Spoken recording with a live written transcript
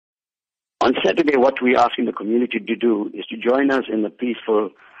On Saturday, what we're asking the community to do is to join us in the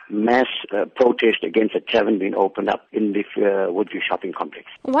peaceful mass protest against a tavern being opened up in the Woodview shopping complex.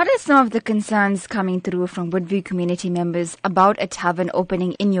 What are some of the concerns coming through from Woodview community members about a tavern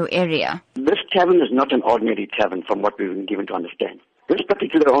opening in your area? This tavern is not an ordinary tavern from what we've been given to understand. This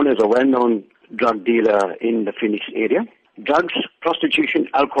particular owner is a well-known drug dealer in the Phoenix area. Drugs, prostitution,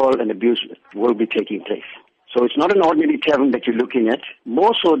 alcohol and abuse will be taking place. So it's not an ordinary tavern that you're looking at.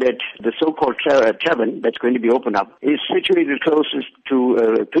 More so that the so-called tavern that's going to be opened up is situated closest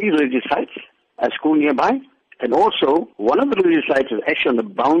to 3 religious sites, a school nearby, and also one of the religious sites is actually on the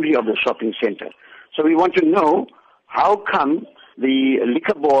boundary of the shopping center. So we want to know how come the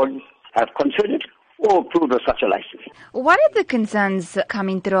liquor board have considered or approved of such a license. What are the concerns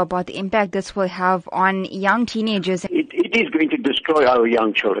coming through about the impact this will have on young teenagers? It is going to destroy our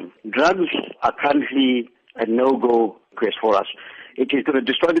young children. Drugs are currently a no-go quest for us. It is going to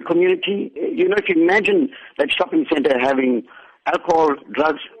destroy the community. You know, if you imagine that shopping center having alcohol,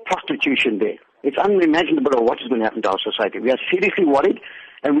 drugs, prostitution there, it's unimaginable of what is going to happen to our society. We are seriously worried,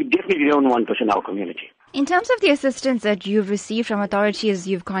 and we definitely don't want this in our community. In terms of the assistance that you've received from authorities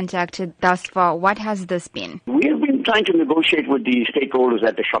you've contacted thus far, what has this been? We have been trying to negotiate with the stakeholders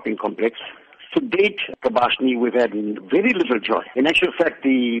at the shopping complex. To date, Kabashni, we've had very little joy. In actual fact,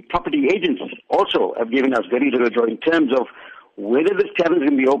 the property agents also have given us very little joy in terms of whether this tavern is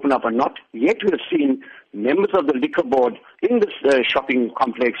going to be opened up or not. Yet we have seen members of the liquor board in this shopping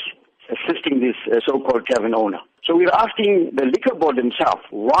complex assisting this so-called tavern owner. So we're asking the liquor board themselves,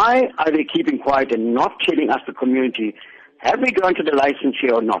 why are they keeping quiet and not telling us, the community, have we granted the license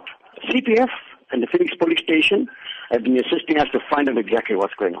here or not? CPF and the Phoenix Police Station have been assisting us to find out exactly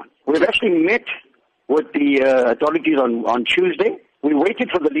what's going on. We've actually met with the authorities on Tuesday. We waited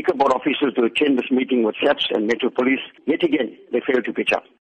for the liquor board officers to attend this meeting with SAPS and Metro Police. Yet again, they failed to pitch up.